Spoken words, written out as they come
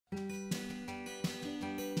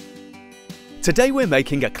Today we're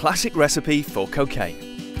making a classic recipe for cocaine.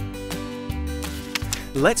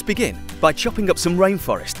 Let's begin by chopping up some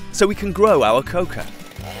rainforest so we can grow our coca.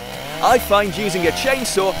 I find using a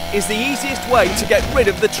chainsaw is the easiest way to get rid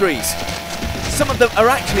of the trees. Some of them are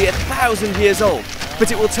actually 1,000 years old,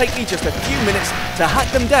 but it will take me just a few minutes to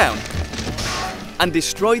hack them down and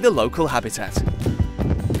destroy the local habitat.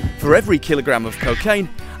 For every kilogram of cocaine,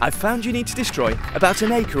 I've found you need to destroy about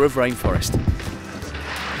an acre of rainforest.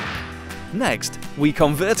 Next, we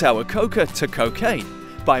convert our coca to cocaine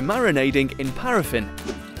by marinating in paraffin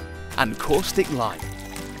and caustic lime.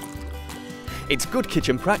 It's good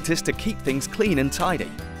kitchen practice to keep things clean and tidy,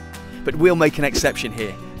 but we'll make an exception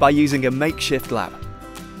here by using a makeshift lab.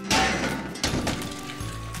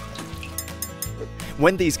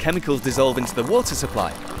 When these chemicals dissolve into the water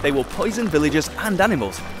supply, they will poison villagers and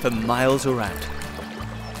animals for miles around.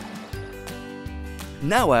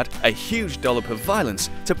 Now add a huge dollop of violence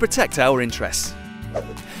to protect our interests.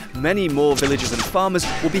 Many more villagers and farmers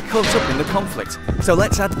will be caught up in the conflict, so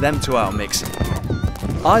let's add them to our mix.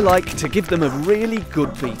 I like to give them a really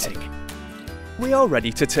good beating. We are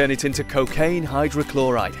ready to turn it into cocaine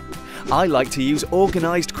hydrochloride. I like to use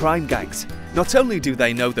organised crime gangs. Not only do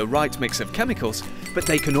they know the right mix of chemicals, but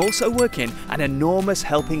they can also work in an enormous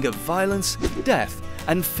helping of violence, death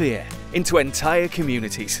and fear into entire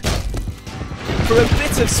communities. For a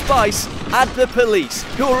bit of spice, add the police,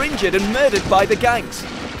 who are injured and murdered by the gangs.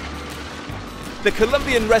 The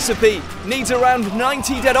Colombian recipe needs around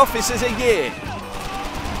 90 dead officers a year.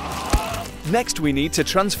 Next, we need to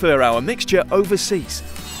transfer our mixture overseas,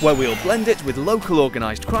 where we'll blend it with local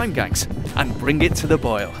organised crime gangs and bring it to the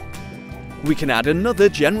boil. We can add another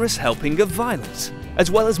generous helping of violence,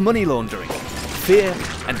 as well as money laundering, fear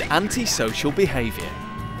and antisocial behaviour.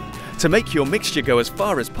 To make your mixture go as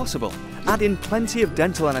far as possible, add in plenty of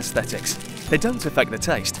dental anaesthetics. They don't affect the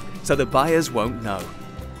taste, so the buyers won't know.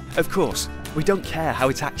 Of course, we don't care how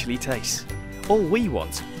it actually tastes. All we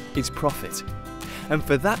want is profit. And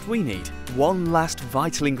for that we need one last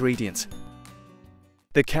vital ingredient: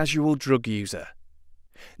 the casual drug user.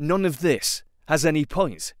 None of this has any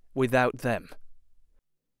point without them.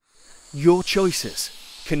 Your choices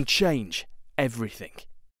can change everything.